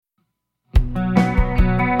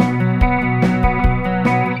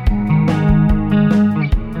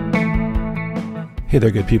Hey there,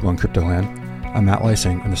 good people in crypto land. I'm Matt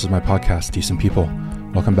Lysing, and this is my podcast, Decent People.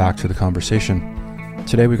 Welcome back to the conversation.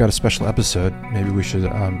 Today we got a special episode. Maybe we should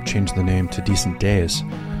change the name to Decent Days.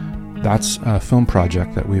 That's a film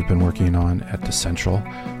project that we've been working on at Decentral,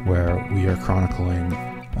 where we are chronicling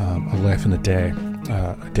a life in the day,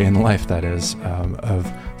 a day in the life, that is, of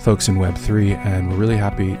folks in Web3, and we're really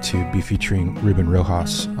happy to be featuring Ruben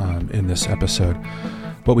Rojas in this episode.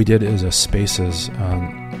 What we did is a Spaces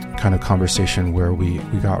kind of conversation where we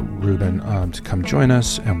got Ruben to come join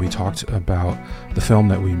us, and we talked about the film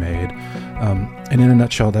that we made. And in a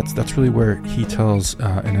nutshell, that's really where he tells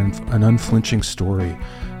an unflinching story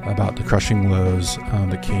about the crushing lows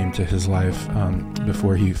that came to his life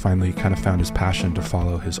before he finally kind of found his passion to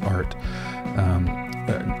follow his art.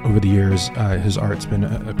 Over the years, his art's been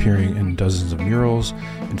appearing in dozens of murals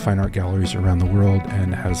in fine art galleries around the world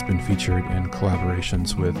and has been featured in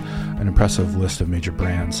collaborations with an impressive list of major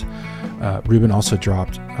brands. Ruben also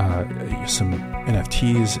dropped some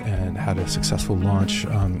NFTs and had a successful launch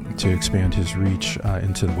to expand his reach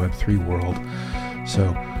into the Web3 world. So,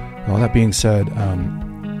 all that being said,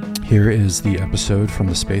 here is the episode from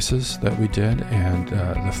the Spaces that we did, and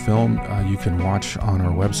the film you can watch on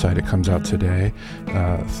our website. It comes out today,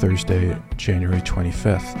 Thursday, January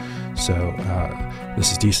 25th. So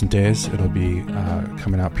this is Decent Days. It'll be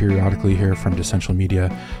coming out periodically here from Decentral Media.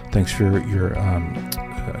 Thanks for your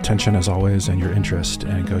attention as always and your interest,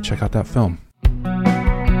 and go check out that film.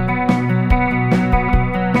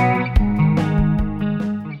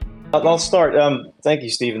 I'll start. Thank you,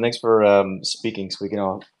 Stephen. Thanks for speaking so we can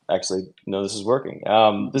all actually know this is working.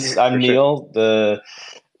 I'm Neil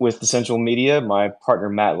with Decentral Media. My partner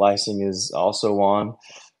Matt Lysing is also on.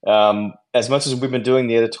 As much as we've been doing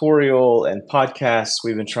the editorial and podcasts,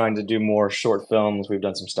 we've been trying to do more short films. We've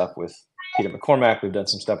done some stuff with Peter McCormack. We've done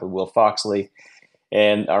some stuff with Will Foxley.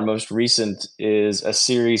 And our most recent is a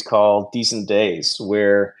series called Decent Days,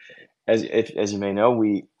 where, as you may know,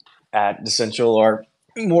 we at Decentral are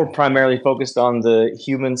more primarily focused on the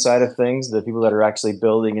human side of things, the people that are actually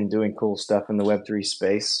building and doing cool stuff in the Web3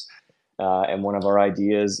 space. And one of our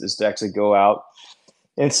ideas is to actually go out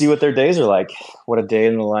and see what their days are like. What a day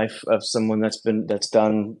in the life of someone that's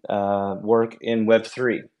done work in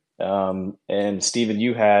Web3. And Stephen,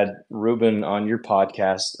 you had Ruben on your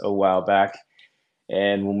podcast a while back.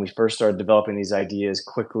 And when we first started developing these ideas,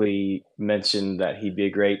 quickly mentioned that he'd be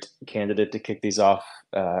a great candidate to kick these off.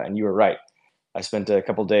 And you were right. I spent a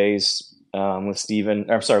couple days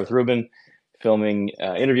with Ruben, filming,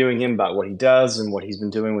 interviewing him about what he does and what he's been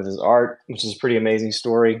doing with his art, which is a pretty amazing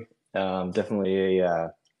story. Definitely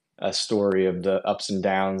a story of the ups and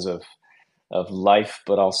downs of life,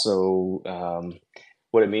 but also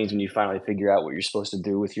what it means when you finally figure out what you're supposed to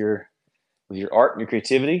do with your art and your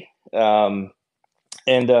creativity. And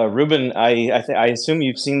Ruben, I assume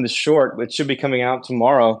you've seen the short, which should be coming out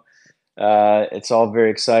tomorrow. It's all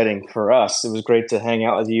very exciting for us. It was great to hang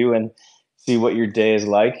out with you and see what your day is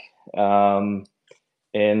like. So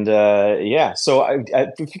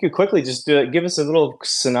if you could quickly just give us a little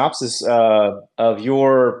synopsis of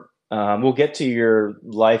your, we'll get to your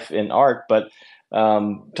life in art, but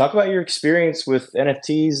talk about your experience with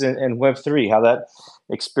NFTs and Web3, how that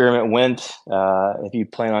experiment went, if you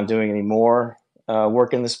plan on doing any more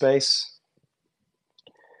work in the space.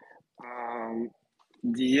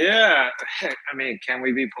 Yeah, I mean, can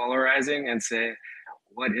we be polarizing and say,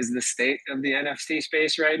 what is the state of the NFT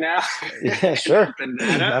space right now? Yeah, sure.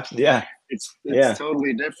 Yeah, it's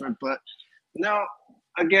totally different. But no,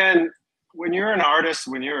 again, when you're an artist,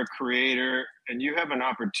 when you're a creator, and you have an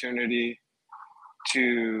opportunity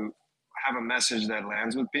to have a message that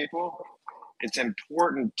lands with people, it's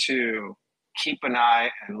important to keep an eye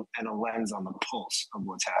and a lens on the pulse of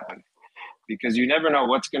what's happening. Because you never know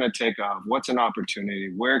what's going to take off, what's an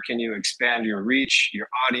opportunity, where can you expand your reach, your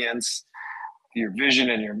audience, your vision,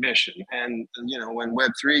 and your mission. And, when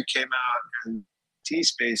Web3 came out and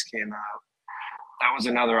T-Space came out, that was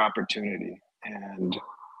another opportunity. And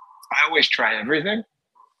I always try everything,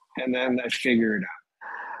 and then I figure it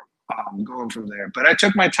out, going from there. But I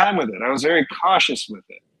took my time with it. I was very cautious with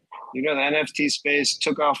it. The NFT space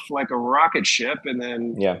took off like a rocket ship and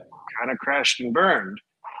then kind of crashed and burned.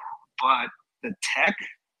 But the tech,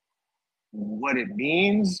 what it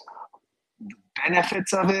means, the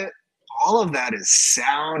benefits of it, all of that is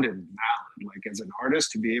sound and valid. Like, as an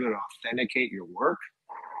artist, to be able to authenticate your work,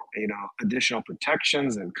 additional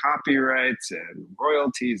protections and copyrights and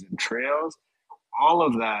royalties and trails, all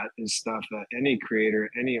of that is stuff that any creator,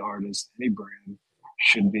 any artist, any brand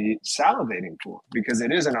should be salivating for, because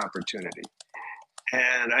it is an opportunity.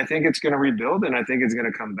 And I think it's going to rebuild, and I think it's going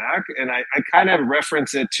to come back. And I kind of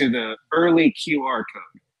reference it to the early QR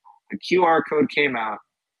code. The QR code came out.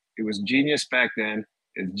 It was genius back then.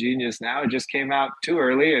 It's genius now. It just came out too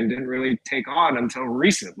early and didn't really take on until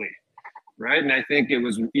recently, right? And I think it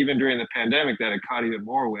was even during the pandemic that it caught even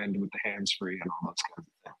more wind with the hands-free and all those kinds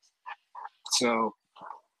of things. So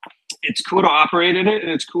it's cool to operate in it,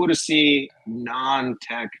 and it's cool to see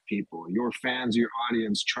non-tech people, your fans, your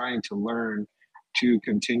audience, trying to learn to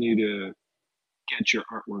continue to get your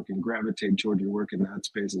artwork and gravitate toward your work in that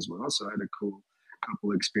space as well. So I had a cool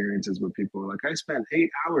couple experiences where people were like, I spent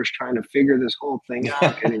 8 hours trying to figure this whole thing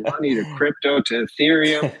out, getting money to crypto, to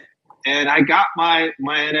Ethereum, and I got my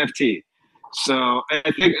NFT. So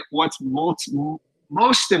I think what's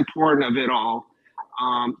most important of it all,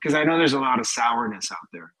 because I know there's a lot of sourness out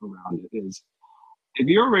there around it, is if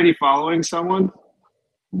you're already following someone,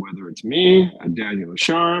 whether it's me, a Daniel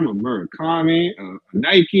Sharm, a Murakami, a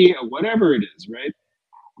Nike, or whatever it is, right?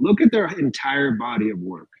 Look at their entire body of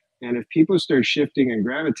work. And if people start shifting and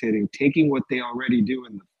gravitating, taking what they already do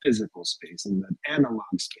in the physical space, in the analog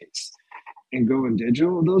space, and going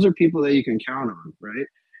digital, those are people that you can count on, right?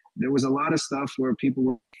 There was a lot of stuff where it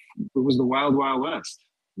was the wild, wild west.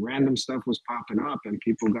 Random stuff was popping up and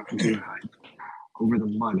people got into hype over the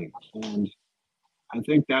money. And I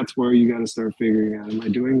think that's where you got to start figuring out, am I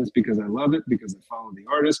doing this because I love it, because I follow the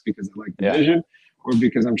artist, because I like the vision, or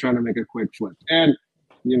because I'm trying to make a quick flip? And,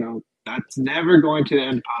 that's never going to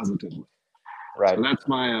end positively. Right. So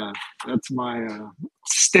that's my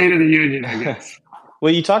state of the union, I guess.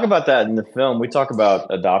 Well, you talk about that in the film. We talk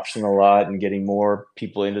about adoption a lot and getting more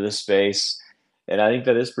people into the space. And I think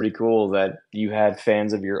that is pretty cool that you had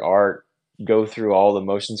fans of your art go through all the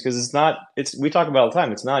motions, because we talk about all the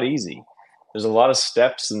time, it's not easy. There's a lot of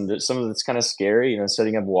steps, and some of it's kind of scary,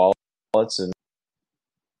 setting up wallets and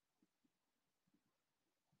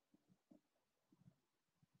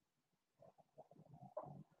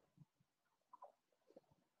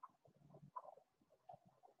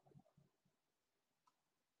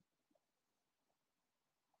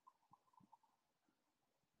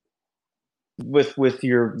with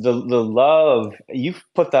the love, you've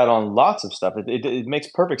put that on lots of stuff. It makes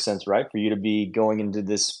perfect sense, right, for you to be going into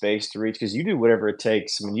this space to reach, because you do whatever it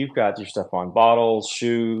takes. I mean, you've got your stuff on bottles,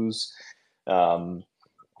 shoes.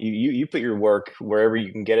 You put your work wherever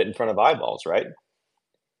you can get it in front of eyeballs, right?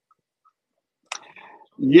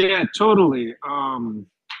 Yeah, totally.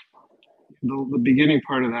 The beginning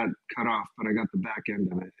part of that cut off, but I got the back end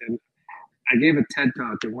of it. And I gave a TED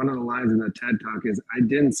talk, and one of the lines in the TED talk is, I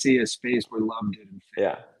didn't see a space where love didn't fit.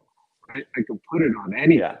 Yeah. I could put it on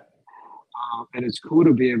anything. Yeah. And it's cool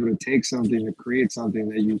to be able to take something, to create something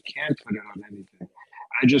that you can't put it on anything.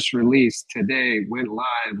 I just released today, went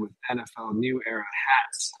live with NFL New Era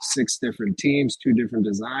hats, 6 different teams, 2 different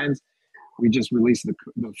designs. We just released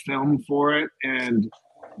the film for it and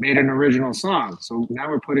made an original song. So now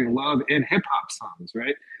we're putting love in hip hop songs,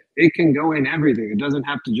 right? It can go in everything. It doesn't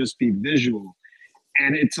have to just be visual.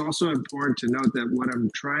 And it's also important to note that what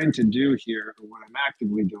I'm trying to do here, or what I'm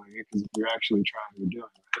actively doing it, because if you're actually trying, you're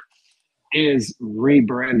doing it, is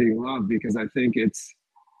rebranding love, because I think it's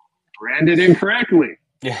branded incorrectly.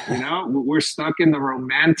 Yeah. We're stuck in the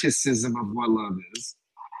romanticism of what love is.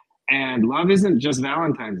 And love isn't just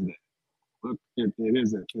Valentine's Day. Look, it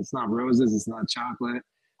isn't. It's not roses. It's not chocolate.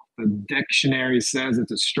 The dictionary says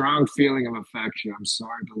it's a strong feeling of affection. I'm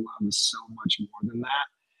sorry, but love is so much more than that.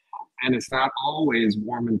 And it's not always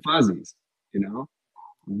warm and fuzzies,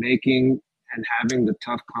 Making and having the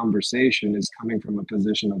tough conversation is coming from a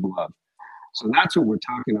position of love. So that's what we're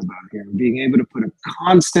talking about here. Being able to put a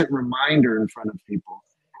constant reminder in front of people.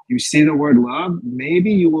 You see the word love,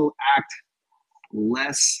 maybe you will act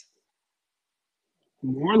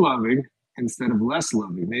more loving instead of less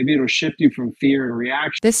loving. Maybe it'll shift you from fear and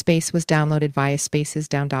reaction. This space was downloaded via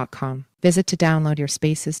spacesdown.com. Visit to download your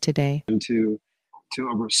spaces today. To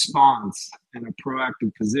a response and a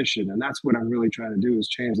proactive position. And that's what I'm really trying to do, is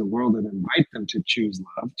change the world and invite them to choose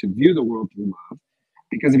love, to view the world through love.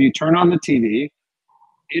 Because if you turn on the TV,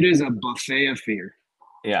 it is a buffet of fear.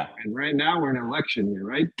 Yeah. And right now we're in an election year,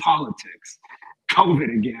 right? Politics,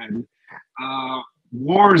 COVID again,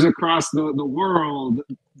 wars across the world,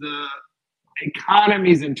 the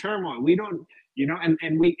economy's in turmoil. We don't,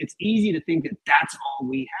 it's easy to think that that's all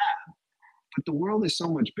we have. But the world is so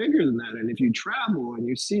much bigger than that. And if you travel and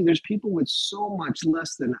you see, there's people with so much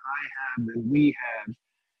less than I have, than we have,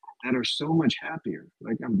 that are so much happier.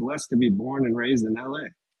 Like, I'm blessed to be born and raised in LA.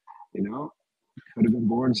 Could have been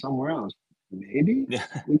born somewhere else. Maybe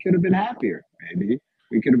we could have been happier. Maybe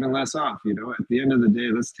we could have been less off. At the end of the day,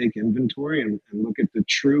 let's take inventory and look at the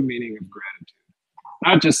true meaning of gratitude.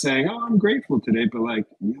 Not just saying, oh, I'm grateful today, but like,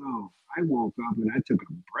 yo, I woke up and I took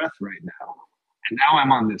a breath right now. And now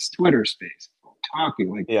I'm on this Twitter space talking.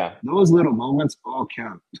 Like, those little moments all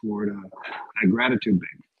count toward a gratitude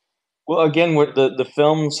bank. Well, again, the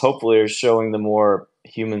films hopefully are showing the more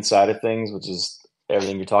human side of things, which is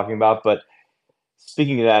everything you're talking about. But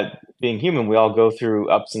speaking of that, being human, we all go through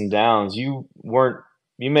ups and downs. You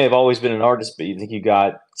may have always been an artist, but you think you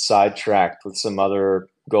got sidetracked with some other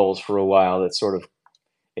goals for a while that sort of,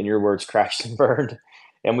 in your words, crashed and burned.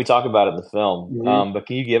 And we talk about it in the film. Mm-hmm. But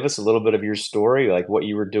can you give us a little bit of your story, like what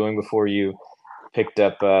you were doing before you picked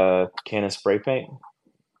up a can of spray paint?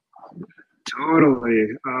 Totally.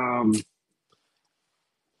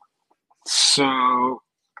 So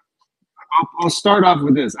I'll start off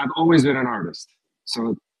with this. I've always been an artist.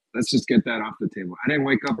 So let's just get that off the table. I didn't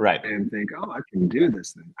wake up and think, oh, I can do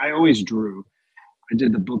this thing. I always drew. I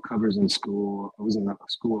did the book covers in school. I was in the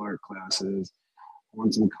school art classes,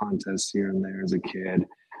 won some contests here and there as a kid.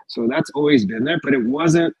 So that's always been there, but it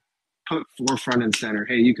wasn't put forefront and center.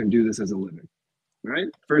 Hey, you can do this as a living, right?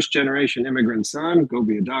 First generation immigrant son, go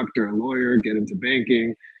be a doctor, a lawyer, get into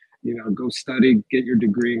banking, go study, get your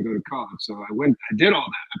degree and go to college. So I did all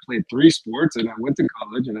that. I played 3 sports and I went to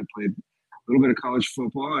college and I played a little bit of college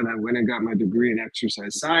football and I went and got my degree in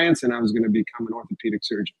exercise science and I was going to become an orthopedic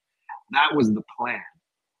surgeon. That was the plan.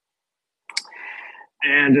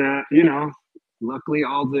 And, luckily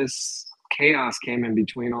all this chaos came in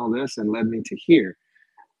between all this and led me to here.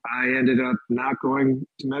 I ended up not going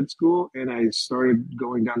to med school and I started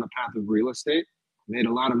going down the path of real estate. Made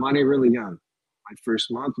a lot of money really young. My first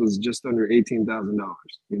month was just under $18,000.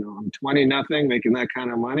 I'm 20 nothing, making that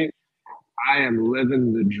kind of money. I am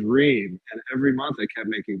living the dream. And every month I kept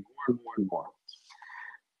making more and more and more.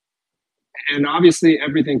 And obviously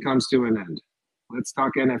everything comes to an end. Let's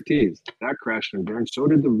talk NFTs. That crashed and burned. So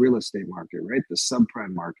did the real estate market, right? The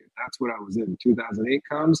subprime market. That's what I was in. 2008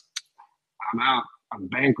 comes, I'm out. I'm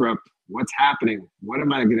bankrupt. What's happening? What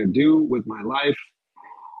am I going to do with my life?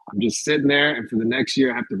 I'm just sitting there. And for the next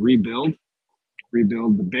year, I have to rebuild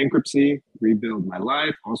the bankruptcy, rebuild my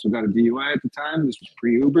life. Also got a DUI at the time. This was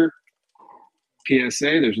pre-Uber.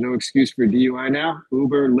 PSA, there's no excuse for DUI now.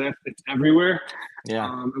 Uber, Lyft, it's everywhere.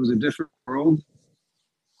 Yeah. It was a different world.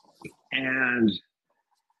 And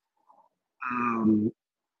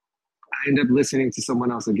I end up listening to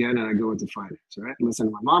someone else again and I go into finance, right? Listen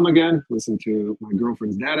to my mom again, listen to my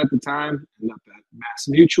girlfriend's dad at the time, end up at Mass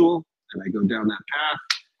Mutual, and I go down that path.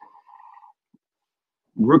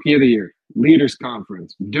 Rookie of the year, leaders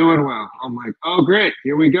conference, doing well. I'm like, oh, great,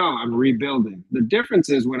 here we go. I'm rebuilding. The difference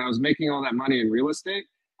is when I was making all that money in real estate,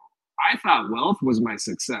 I thought wealth was my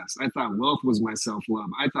success. I thought wealth was my self-love.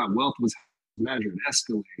 I thought wealth was measured,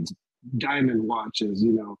 Escalades, diamond watches,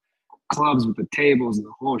 clubs with the tables and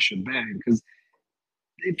the whole shebang. Because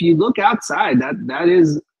if you look outside, that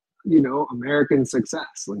is, American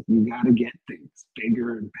success. Like you got to get things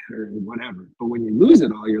bigger and better and whatever. But when you lose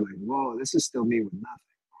it all, you're like, whoa, this is still me with nothing.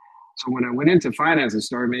 So when I went into finance and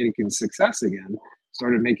started making success again,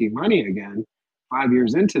 started making money again, 5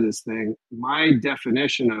 years into this thing, my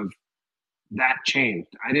definition of that changed.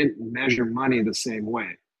 I didn't measure money the same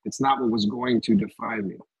way. It's not what was going to define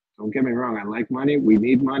me. Don't get me wrong. I like money. We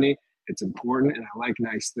need money. It's important. And I like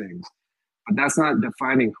nice things. But that's not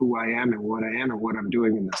defining who I am and what I'm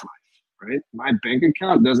doing in this life, right? My bank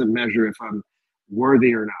account doesn't measure if I'm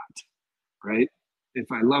worthy or not, right?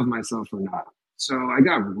 If I love myself or not. So I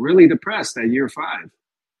got really depressed at year 5.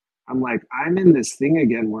 I'm like, I'm in this thing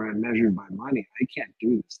again where I'm measured by money. I can't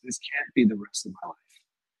do this. This can't be the rest of my life.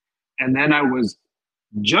 And then I was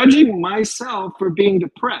judging myself for being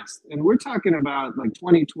depressed. And we're talking about like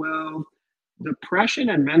 2012. Depression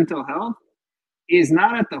and mental health is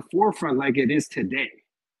not at the forefront like it is today.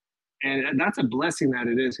 And that's a blessing that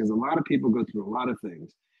it is, because a lot of people go through a lot of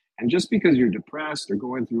things. And just because you're depressed or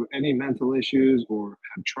going through any mental issues or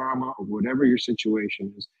have trauma or whatever your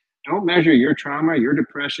situation is, don't measure your trauma, your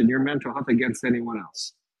depression, your mental health against anyone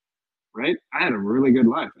else, right? I had a really good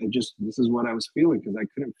life. This is what I was feeling because I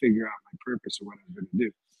couldn't figure out my purpose or what I was going to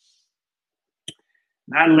do.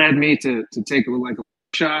 That led me to take a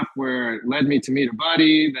workshop where it led me to meet a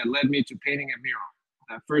buddy that led me to painting a mural.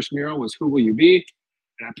 That first mural was "Who Will You Be?"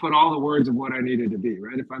 And I put all the words of what I needed to be,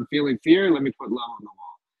 right? If I'm feeling fear, let me put love on the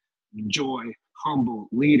wall. Joy, humble,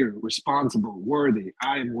 leader, responsible, worthy.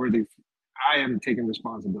 I am worthy. I am taking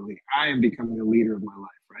responsibility. I am becoming the leader of my life,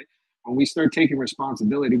 right? When we start taking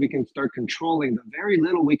responsibility, we can start controlling the very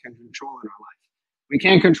little we can control in our life. We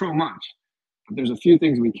can't control much, but there's a few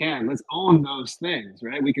things we can. Let's own those things,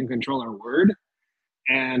 right? We can control our word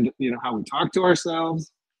and, how we talk to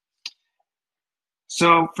ourselves.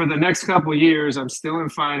 So for the next couple of years, I'm still in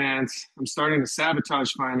finance. I'm starting to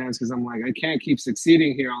sabotage finance because I'm like, I can't keep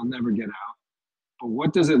succeeding here. I'll never get out. But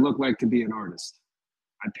what does it look like to be an artist?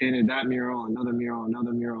 I painted that mural, another mural,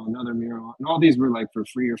 another mural, another mural, and all these were like for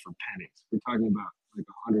free or for pennies. We're talking about like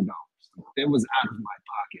 $100. Like, it was out of my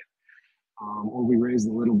pocket, or we raised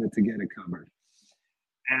a little bit to get it covered.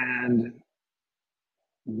 And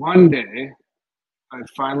one day, I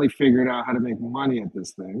finally figured out how to make money at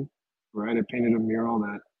this thing. Right, I painted a mural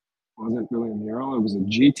that wasn't really a mural. It was a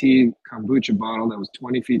GT kombucha bottle that was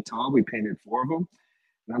 20 feet tall. We painted 4 of them,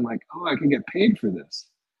 and I'm like, oh, I can get paid for this.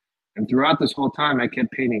 And throughout this whole time, I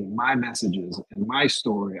kept painting my messages and my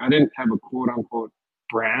story. I didn't have a quote unquote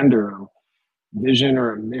brand or a vision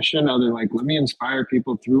or a mission other than like, let me inspire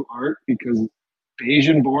people through art because beige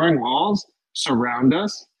and boring walls surround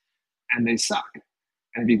us and they suck.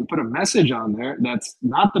 And if you can put a message on there that's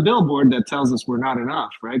not the billboard that tells us we're not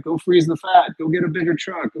enough, right? Go freeze the fat, go get a bigger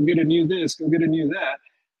truck, go get a new this, go get a new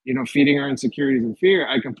that, feeding our insecurities and fear,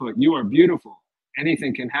 I can put, you are beautiful.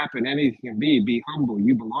 Anything can happen, anything can be humble,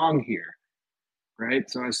 you belong here, right?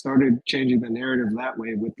 So I started changing the narrative that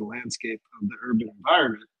way with the landscape of the urban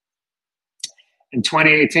environment. In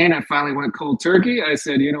 2018, I finally went cold turkey. I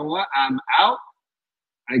said, you know what, I'm out.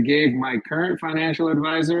 I gave my current financial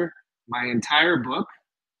advisor my entire book.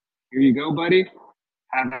 Here you go, buddy.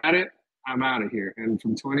 Have at it. I'm out of here. And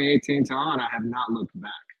from 2018 to on, I have not looked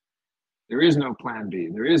back. There is no plan B.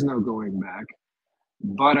 There is no going back.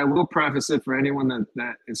 But I will preface it for anyone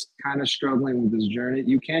that is kind of struggling with this journey.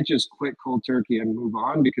 You can't just quit cold turkey and move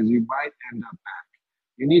on because you might end up back.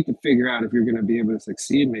 You need to figure out if you're going to be able to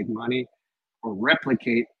succeed, make money, or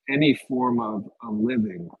replicate any form of a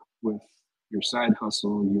living with your side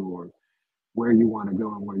hustle, your where you want to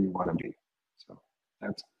go and where you want to be. So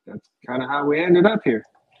that's kind of how we ended up here.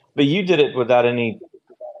 But you did it without any.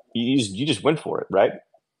 You just went for it, right?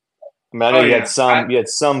 I mean, I know you had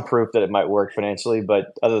some proof that it might work financially, but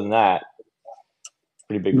other than that,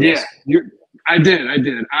 pretty big risk. Yeah, I did.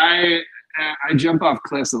 I jump off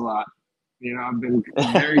cliffs a lot. I've been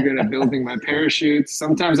very good at building my parachutes.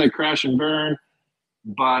 Sometimes I crash and burn,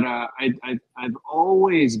 but I've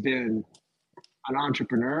always been an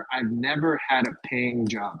entrepreneur. I've never had a paying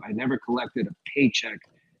job. I never collected a paycheck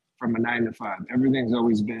from a 9 to 5. Everything's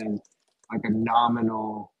always been like a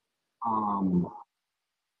nominal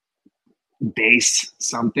base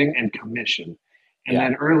something and commission. And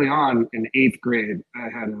then early on in 8th grade, I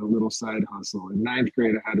had a little side hustle. In 9th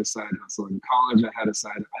grade, I had a side hustle. In college, I had a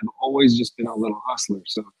side. I've always just been a little hustler.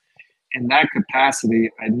 So in that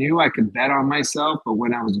capacity, I knew I could bet on myself. But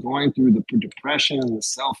when I was going through the depression and the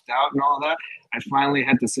self-doubt and all that, I finally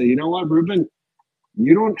had to say, you know what, Ruben,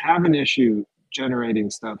 you don't have an issue generating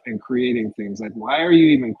stuff and creating things. Like, why are you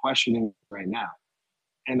even questioning right now?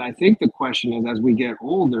 And I think the question is, as we get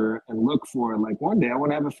older and look for, like, one day I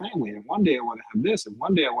want to have a family, and one day I want to have this, and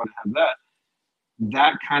one day I want to have that,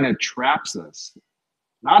 that kind of traps us.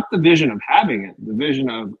 Not the vision of having it, the vision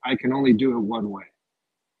of I can only do it one way.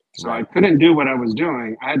 So I couldn't do what I was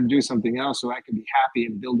doing. I had to do something else so I could be happy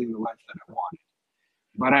in building the life that I wanted.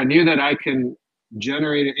 But I knew that I can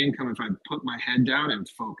generate an income if I put my head down and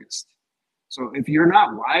focused. So if you're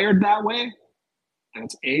not wired that way,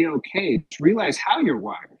 that's A-okay. Just realize how you're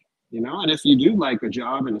wired, and if you do like a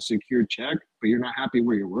job and a secure check, but you're not happy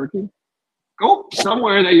where you're working, go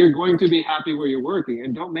somewhere that you're going to be happy where you're working,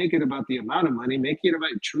 and don't make it about the amount of money. Make it about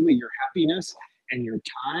truly your happiness and your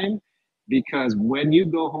time, because when you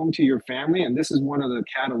go home to your family, and this is one of the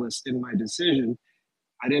catalysts in my decision,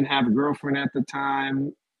 I didn't have a girlfriend at the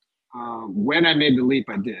time. When I made the leap,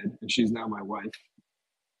 I did, and she's now my wife.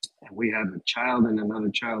 And we have a child and another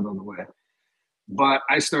child on the way. But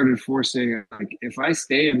I started forcing, like, if I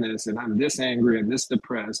stay in this and I'm this angry and this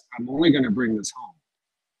depressed, I'm only going to bring this home.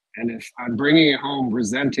 And if I'm bringing it home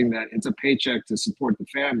resenting that it's a paycheck to support the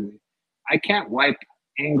family, I can't wipe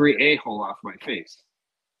angry a-hole off my face,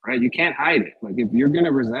 right? You can't hide it. Like, if you're going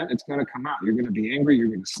to resent, it's going to come out. You're going to be angry. You're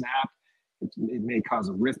going to snap. It may cause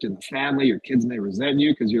a rift in the family. Your kids may resent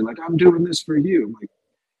you because you're like, I'm doing this for you. I'm like,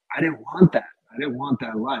 I didn't want that. I didn't want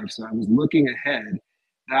that life. So I was looking ahead.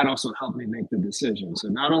 That also helped me make the decision. So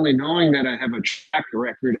not only knowing that I have a track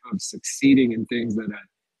record of succeeding in things that I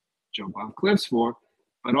jump off cliffs for,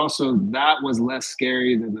 but also that was less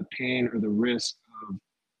scary than the pain or the risk of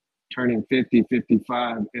turning 50,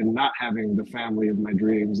 55 and not having the family of my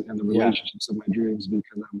dreams and the relationships of my dreams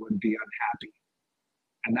because I would be unhappy.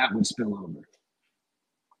 And that would spill over.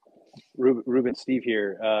 Ruben, Steve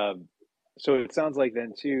here. So it sounds like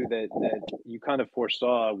then too that you kind of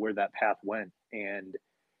foresaw where that path went and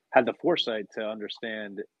had the foresight to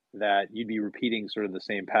understand that you'd be repeating sort of the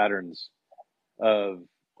same patterns of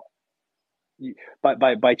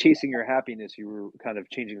by chasing your happiness, you were kind of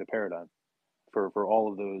changing the paradigm for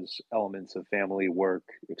all of those elements of family, work,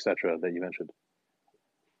 etc. that you mentioned.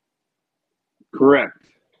 Correct.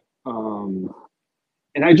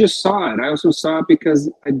 And I just saw it. I also saw it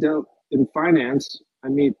because I dealt in finance. I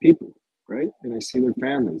meet people, right? And I see their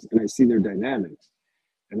families and I see their dynamics.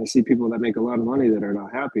 And I see people that make a lot of money that are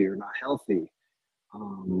not happy or not healthy.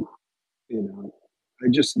 You know, I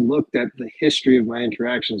just looked at the history of my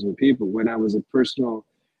interactions with people. When I was a personal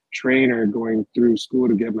trainer going through school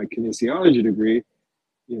to get my kinesiology degree,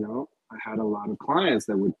 you know, I had a lot of clients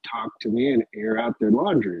that would talk to me and air out their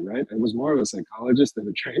laundry, right? I was more of a psychologist than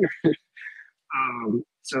a trainer.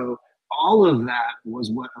 So all of that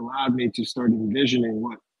was what allowed me to start envisioning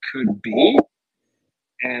what could be.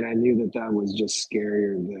 And I knew that that was just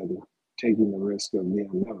scarier than taking the risk of the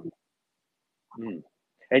unknown.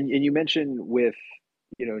 And you mentioned with,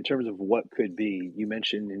 you know, in terms of what could be, you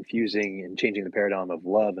mentioned infusing and changing the paradigm of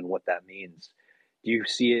love and what that means. Do you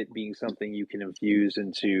see it being something you can infuse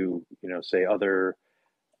into, you know, say other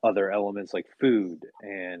elements like food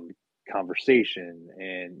and conversation,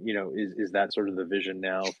 and, you know, is that sort of the vision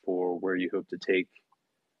now for where you hope to take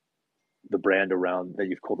the brand around that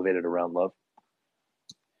you've cultivated around love?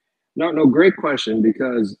 No, great question,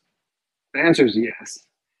 because the answer is yes.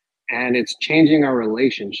 And it's changing our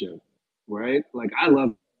relationship, right? Like I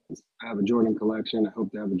have a Jordan collection. I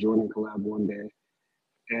hope to have a Jordan collab one day.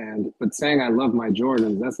 But saying I love my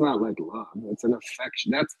Jordans, that's not like love. That's an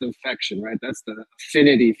affection. That's the affection, right? That's the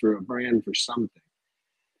affinity for a brand, for something.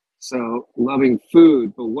 So loving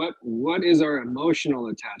food, but what is our emotional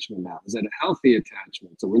attachment now? Is it a healthy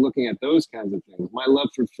attachment? So we're looking at those kinds of things. My love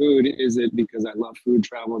for food, is it because I love food,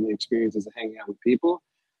 travel, and the experiences of hanging out with people?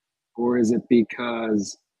 Or is it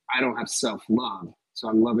because I don't have self-love? So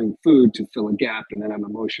I'm loving food to fill a gap, and then I'm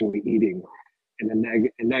emotionally eating in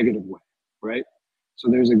a negative way, right? So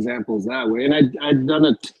there's examples that way. And I'd done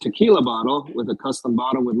a tequila bottle with a custom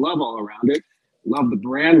bottle with love all around it. Love the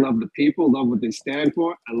brand, love the people, love what they stand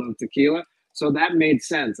for. I love tequila. So that made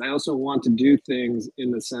sense. I also want to do things in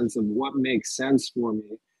the sense of what makes sense for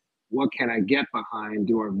me. What can I get behind?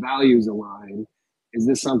 Do our values align? Is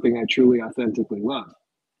this something I truly authentically love?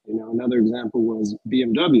 You know, another example was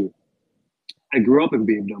BMW. I grew up in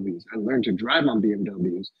BMWs. I learned to drive on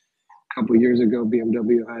BMWs. A couple of years ago,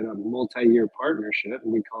 BMW had a multi-year partnership,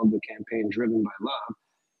 and we called the campaign Driven by Love.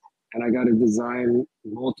 And I got to design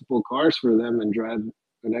multiple cars for them and drive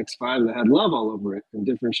an X5 that had love all over it in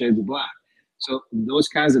different shades of black. So those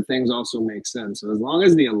kinds of things also make sense. So as long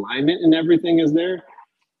as the alignment and everything is there,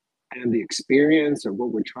 and the experience or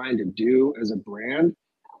what we're trying to do as a brand,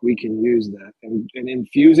 we can use that. And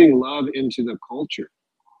infusing love into the culture,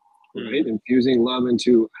 right? Infusing love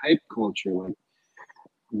into hype culture. Like,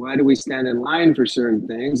 why do we stand in line for certain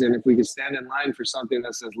things? And if we could stand in line for something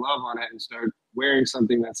that says love on it and start wearing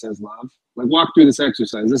something that says love, like walk through this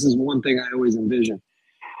exercise. This is one thing I always envision.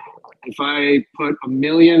 If I put 1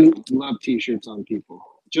 million love t-shirts on people,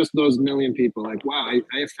 just those 1 million people, like, wow,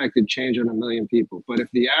 I affected change on 1 million people. But if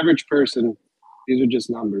the average person, these are just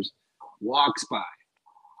numbers, walks by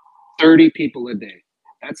 30 people a day,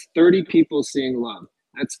 that's 30 people seeing love.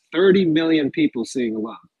 That's 30 million people seeing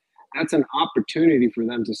love. That's an opportunity for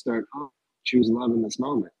them to start, oh, choose love in this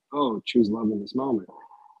moment. Oh, choose love in this moment.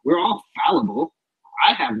 We're all fallible.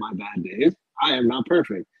 I have my bad days. I am not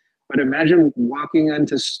perfect. But imagine walking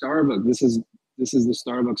into Starbucks. This is the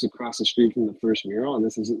Starbucks across the street from the first mural, and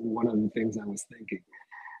this is one of the things I was thinking.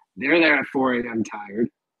 They're there at 4 a.m. tired,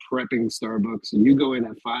 prepping Starbucks. You go in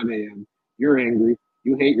at 5 a.m. You're angry.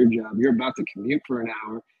 You hate your job. You're about to commute for an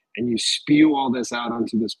hour, and you spew all this out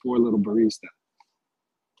onto this poor little barista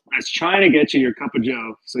that's trying to get you your cup of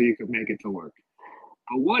joe so you can make it to work.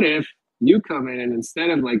 But what if you come in and instead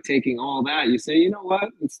of like taking all that, you say, you know what,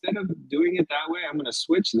 instead of doing it that way, I'm going to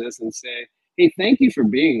switch this and say, hey, thank you for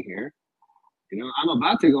being here. You know, I'm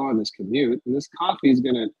about to go on this commute, and this coffee is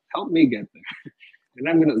going to help me get there.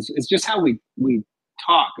 And it's just how we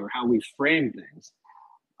talk or how we frame things.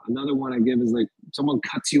 Another one I give is like someone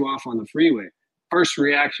cuts you off on the freeway. First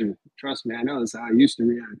reaction, trust me, I know this is how I used to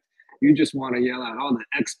react. You just want to yell out all the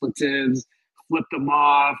expletives, flip them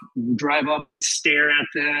off, drive up, stare at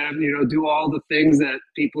them, you know, do all the things that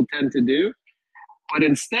people tend to do. But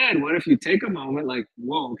instead, what if you take a moment like,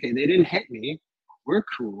 whoa, okay, they didn't hit me. We're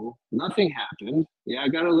cool. Nothing happened. Yeah, I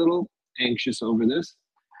got a little anxious over this.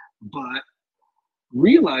 But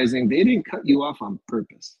realizing they didn't cut you off on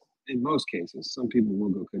purpose. In most cases, some people will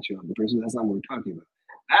go cut you off on purpose. That's not what we're talking about.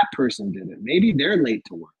 That person did it. Maybe they're late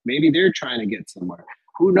to work. Maybe they're trying to get somewhere.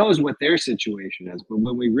 who knows what their situation is. But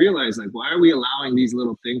when we realize, like, why are we allowing these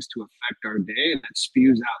little things to affect our day, and that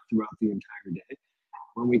spews out throughout the entire day,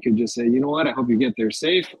 when we could just say, you know what, I hope you get there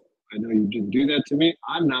safe. I know you didn't do that to me.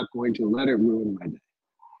 I'm not going to let it ruin my day.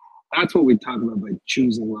 That's what we talk about by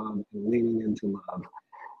choosing love and leaning into love,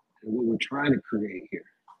 and what we're trying to create here,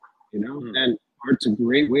 and art's a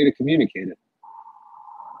great way to communicate it.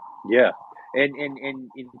 Yeah. And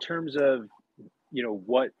in terms of,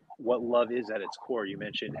 what love is at its core, you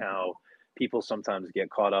mentioned how people sometimes get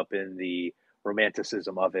caught up in the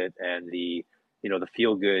romanticism of it and the, the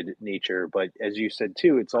feel good nature. But as you said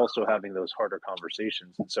too, it's also having those harder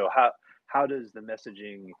conversations. And so how does the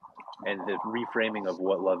messaging and the reframing of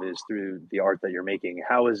what love is through the art that you're making,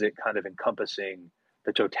 how is it kind of encompassing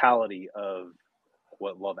the totality of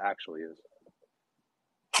what love actually is?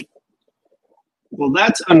 Well,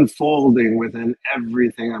 that's unfolding within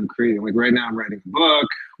everything I'm creating. Like right now, I'm writing a book.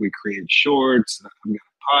 We create shorts. I've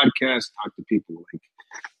got a podcast. Talk to people like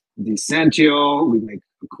Decentio. We make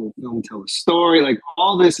a cool film, tell a story. Like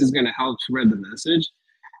all this is going to help spread the message.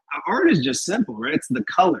 Art is just simple, right? It's the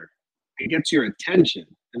color. It gets your attention,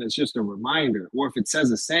 and it's just a reminder. Or if it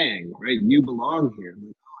says a saying, right? You belong here. I'm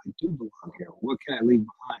like, oh, I do belong here. What can I leave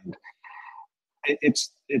behind?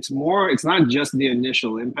 It's more, it's not just the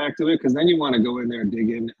initial impact of it, because then you want to go in there, dig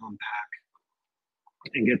in, unpack,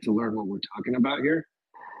 and get to learn what we're talking about here.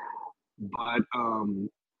 But the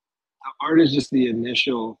art is just the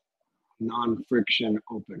initial non-friction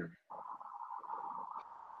opener.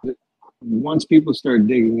 Once people start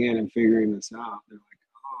digging in and figuring this out, they're like,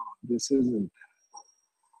 oh, this isn't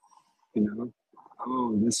that,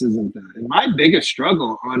 oh, this isn't that. And my biggest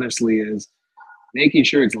struggle, honestly, is making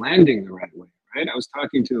sure it's landing the right way. Right? I was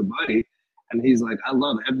talking to a buddy, and he's like, I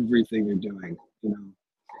love everything you're doing,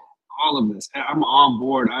 all of this. I'm on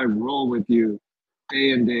board. I roll with you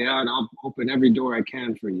day in, day out. I'll open every door I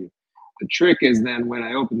can for you. The trick is then when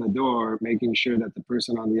I open the door, making sure that the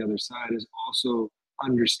person on the other side is also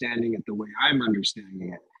understanding it the way I'm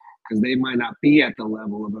understanding it, because they might not be at the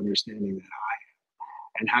level of understanding that I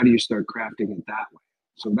am. And how do you start crafting it that way?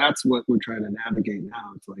 So that's what we're trying to navigate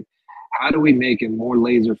now. It's like, how do we make it more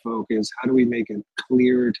laser focused? How do we make it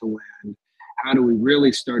clearer to land? How do we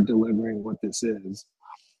really start delivering what this is?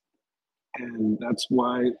 And that's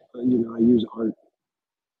why, I use art.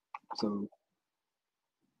 So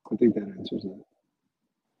I think that answers that.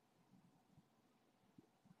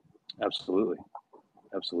 Absolutely.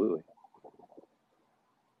 Absolutely.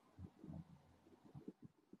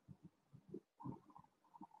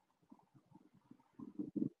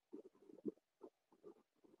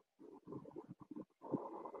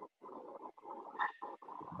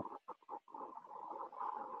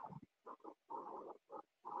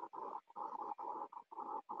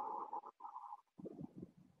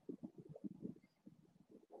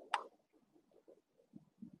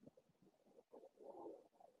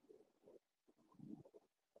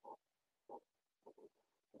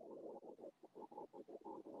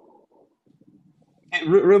 Hey,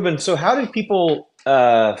 Ruben, so how did people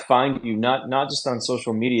find you? Not just on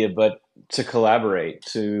social media, but to collaborate,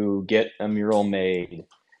 to get a mural made,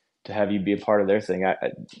 to have you be a part of their thing.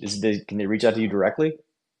 Can they reach out to you directly?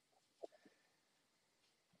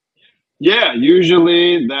 Yeah,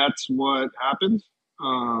 usually that's what happens.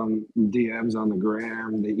 DMs on the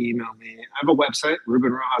gram, they email me. I have a website,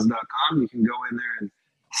 rubenrojas.com. You can go in there and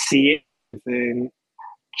see everything,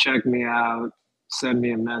 check me out, send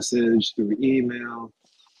me a message through email.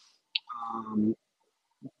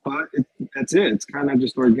 But that's it. It's kind of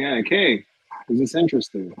just organic. Hey, is this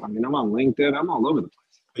interesting? I mean, I'm on LinkedIn. I'm all over the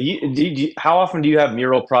place. How often do you have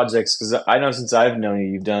mural projects? Because I know since I've known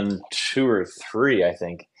you, you've done 2 or 3, I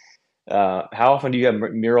think. How often do you have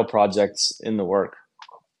mural projects in the work?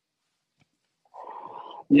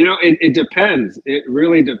 It depends. It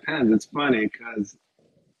really depends. It's funny because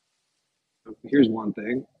here's one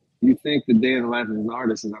thing. You think the day in the life of an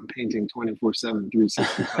artist is I'm painting 24/7,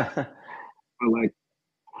 365. But like,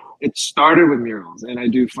 it started with murals, and I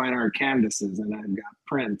do fine art canvases, and I've got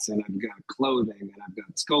prints, and I've got clothing, and I've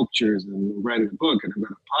got sculptures, and writing a book, and I've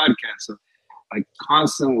got a podcast. So like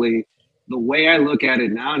constantly, the way I look at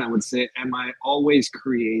it now, and I would say, am I always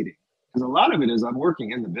creating? Because a lot of it is I'm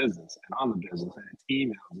working in the business and on the business, and it's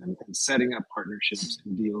emails and setting up partnerships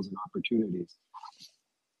and deals and opportunities.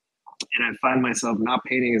 And I find myself not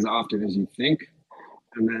painting as often as you think.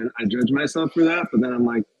 And then I judge myself for that. But then I'm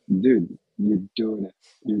like, dude, you're doing it.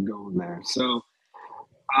 You're going there. So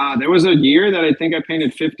there was a year that I think I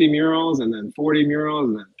painted 50 murals, and then 40 murals,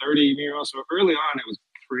 and then 30 murals. So early on, it was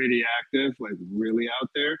pretty active, like really out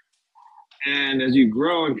there. And as you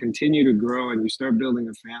grow and continue to grow and you start building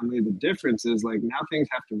a family, the difference is like now things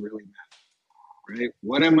have to really matter, right?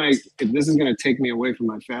 What am I, if this is going to take me away from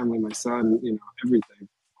my family, my son, you know, everything,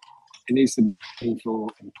 it needs to be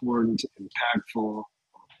meaningful, important, impactful,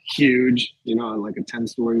 huge, you know, like a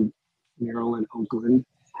 10-story mural in Oakland.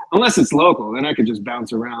 Unless it's local, then I could just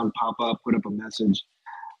bounce around, pop up, put up a message.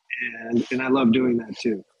 And I love doing that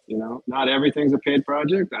too. You know, not everything's a paid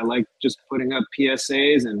project. I like just putting up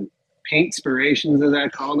PSAs and paint inspirations, as I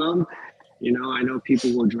call them. You know, I know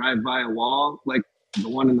people will drive by a wall, like the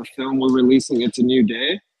one in the film we're releasing, It's a New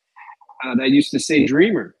Day, that used to say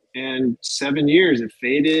Dreamer. And 7 years, it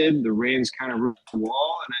faded. The rains kind of ruined the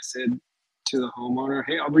wall. And I said to the homeowner,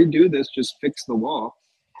 hey, I'll redo this, just fix the wall.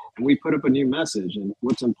 And we put up a new message. And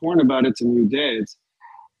what's important about It's a New Day,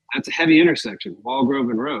 that's a heavy intersection, Wall Grove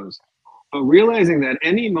and Rose. But realizing that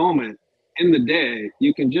any moment in the day,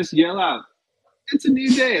 you can just yell out, it's a new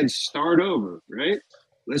day, and start over, right?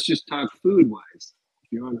 Let's just talk food-wise.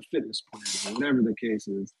 If you're on a fitness plan or whatever the case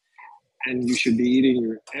is, and you should be eating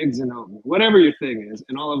your eggs and oatmeal, whatever your thing is,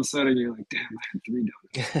 and all of a sudden you're like, damn, I had 3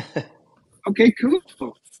 donuts. Okay, cool.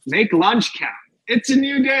 Make lunch count. It's a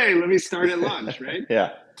new day. Let me start at lunch, right?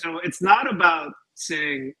 Yeah. So it's not about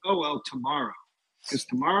saying, oh, well, tomorrow. Because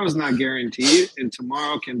tomorrow is not guaranteed, and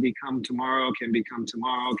tomorrow can become tomorrow, can become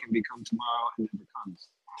tomorrow, can become tomorrow, and never comes.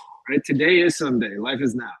 Right? Today is someday. Life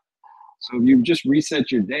is now. So if you just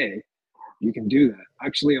reset your day, you can do that.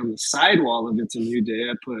 Actually, on the sidewall of It's a New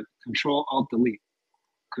Day, I put Control, Alt, Delete.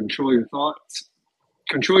 Control your thoughts,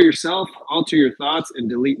 control yourself, alter your thoughts, and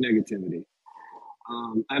delete negativity.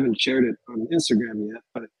 I haven't shared it on Instagram yet,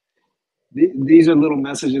 but these are little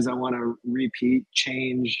messages I want to repeat,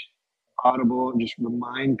 change, audible, and just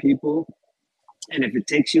remind people. And if it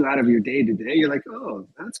takes you out of your day to day, you're like, oh,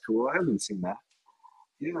 that's cool. I haven't seen that.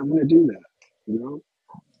 Yeah, I'm going to do that. You know,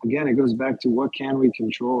 again, it goes back to what can we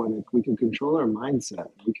control? And if we can control our mindset,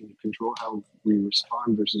 we can control how we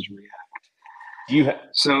respond versus react.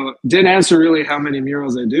 So didn't answer really how many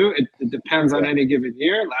murals I do. It depends on any given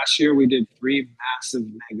year. Last year, we did 3 massive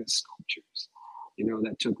mega sculptures, you know,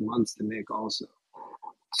 that took months to make also.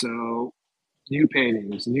 So new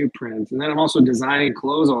paintings, new prints. And then I'm also designing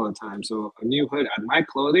clothes all the time. So a new hood, my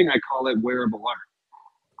clothing, I call it wearable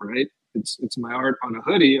art, right? It's my art on a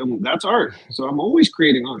hoodie. That's art. So I'm always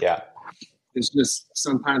creating art. Yeah. It's just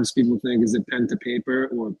sometimes people think, is it pen to paper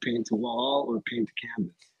or paint to wall or paint to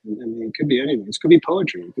canvas? I mean, it could be anything. It could be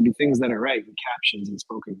poetry. It could be things that I write and captions and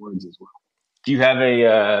spoken words as well. Do you have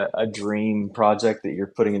a dream project that you're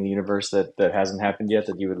putting in the universe that hasn't happened yet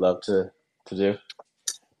that you would love to do?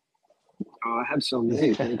 Oh, I have so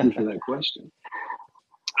many. Thank you for that question.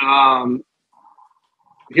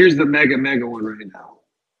 Here's the mega one right now.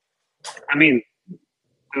 I mean,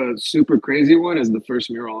 the super crazy one is the first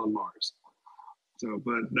mural on Mars. So,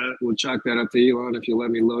 but that we'll chalk that up to Elon if you let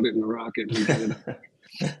me load it in the rocket and get it up there.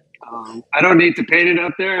 I don't need to paint it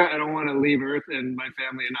up there. I don't want to leave Earth and my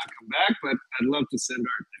family and not come back, but I'd love to send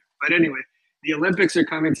art there. But anyway, the Olympics are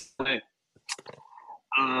coming today.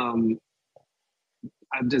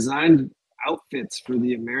 I've designed outfits for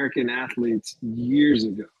the American athletes years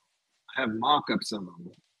ago. I have mock-ups of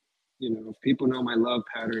them. You know, if people know my love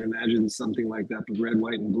pattern, imagine something like that, but red,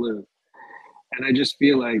 white, and blue. And I just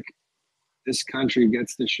feel like this country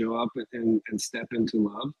gets to show up and step into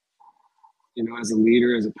love, you know, as a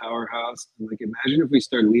leader, as a powerhouse. And like, imagine if we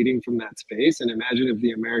start leading from that space, and imagine if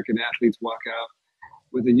the American athletes walk out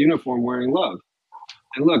with a uniform wearing love.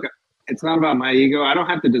 And look, it's not about my ego. I don't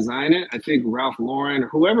have to design it. I think Ralph Lauren or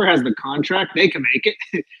whoever has the contract, they can make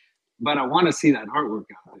it. But I want to see that artwork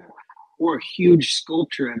out there. Or a huge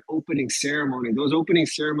sculpture at opening ceremony. Those opening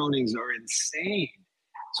ceremonies are insane.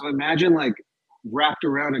 So imagine like wrapped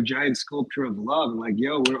around a giant sculpture of love and like,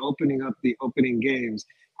 yo, we're opening up the opening games.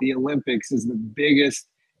 The Olympics is the biggest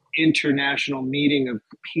international meeting of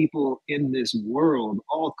people in this world,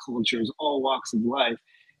 all cultures, all walks of life,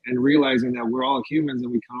 and realizing that we're all humans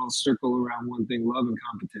and we can all circle around one thing, love and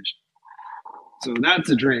competition. So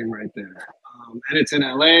that's a dream right there. And it's in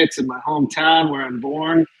LA, it's in my hometown where I'm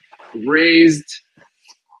born, raised.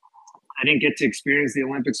 I didn't get to experience the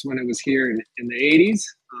Olympics when it was here in the 80s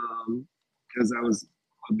because I was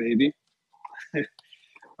a baby.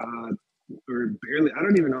 Or barely, I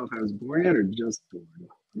don't even know if I was born yet or just born. I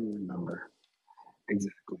don't remember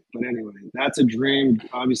exactly. But anyway, that's a dream,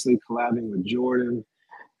 obviously collabing with Jordan.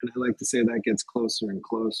 And I like to say that gets closer and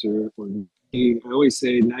closer. I always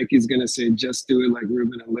say Nike's going to say, just do it like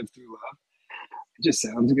Ruben and live through love. It just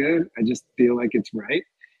sounds good. I just feel like it's right.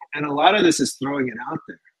 And a lot of this is throwing it out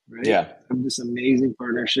there, right? Yeah. I have this amazing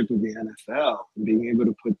partnership with the NFL and being able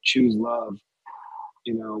to choose love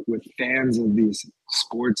with fans of these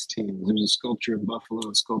sports teams. There's a sculpture in Buffalo,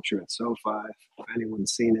 a sculpture at SoFi, if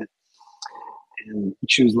anyone's seen it. And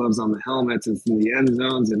Choose Love's on the helmets, it's in the end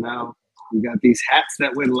zones, and now we got these hats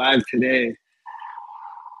that went live today.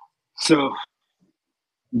 So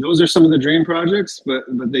those are some of the dream projects, but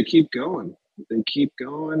they keep going. They keep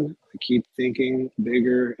going. I keep thinking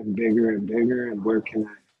bigger and bigger and bigger, and where can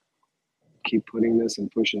I keep putting this and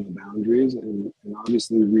pushing the boundaries and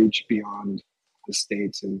obviously reach beyond the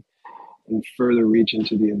States and further reach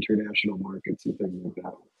into the international markets and things like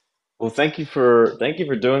that. Well, thank you for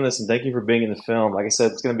doing this, and thank you for being in the film. Like I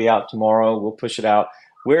said, it's going to be out tomorrow. We'll push it out.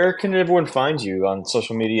 Where can everyone find you on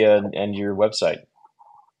social media and your website?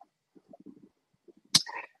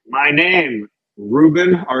 My name,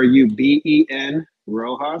 Ruben, Ruben,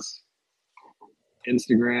 Rojas.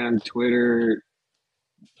 Instagram, Twitter,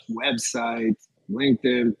 website,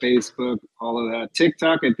 LinkedIn, Facebook, all of that.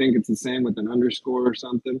 TikTok, I think it's the same with an underscore or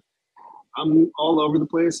something. I'm all over the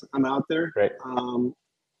place. I'm out there. Great.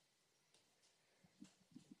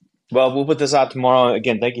 Well, we'll put this out tomorrow.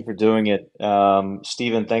 Again, thank you for doing it.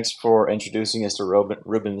 Stephen, thanks for introducing us to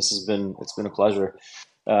Ruben. It's been a pleasure.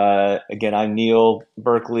 Again, I'm Neil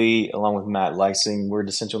Berkeley, along with Matt Leising. We're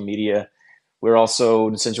Essential Media. We're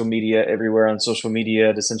also Essential Media everywhere on social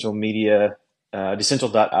media. Essential Media,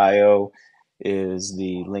 Essential.io is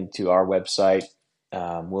the link to our website.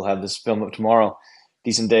 We'll have this film up tomorrow.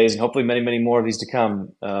 Decent Days, and hopefully many, many more of these to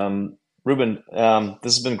come. Ruben,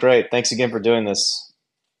 this has been great. Thanks again for doing this.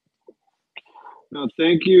 No,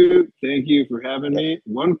 thank you. Thank you for having me.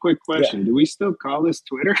 One quick question. Yeah. Do we still call this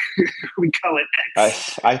Twitter? We call it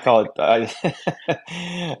X. I call it, I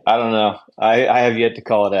don't know. I have yet to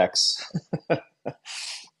call it X.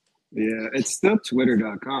 Yeah, it's still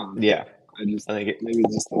twitter.com. Yeah. Maybe it's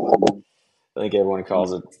just the logo. I think everyone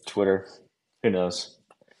calls it Twitter. Who knows?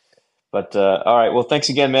 But all right. Well, thanks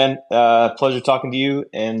again, man. Pleasure talking to you,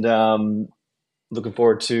 and looking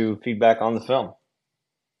forward to feedback on the film.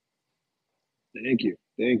 Thank you.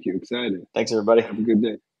 Excited. Thanks, everybody. Have a good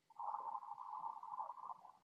day.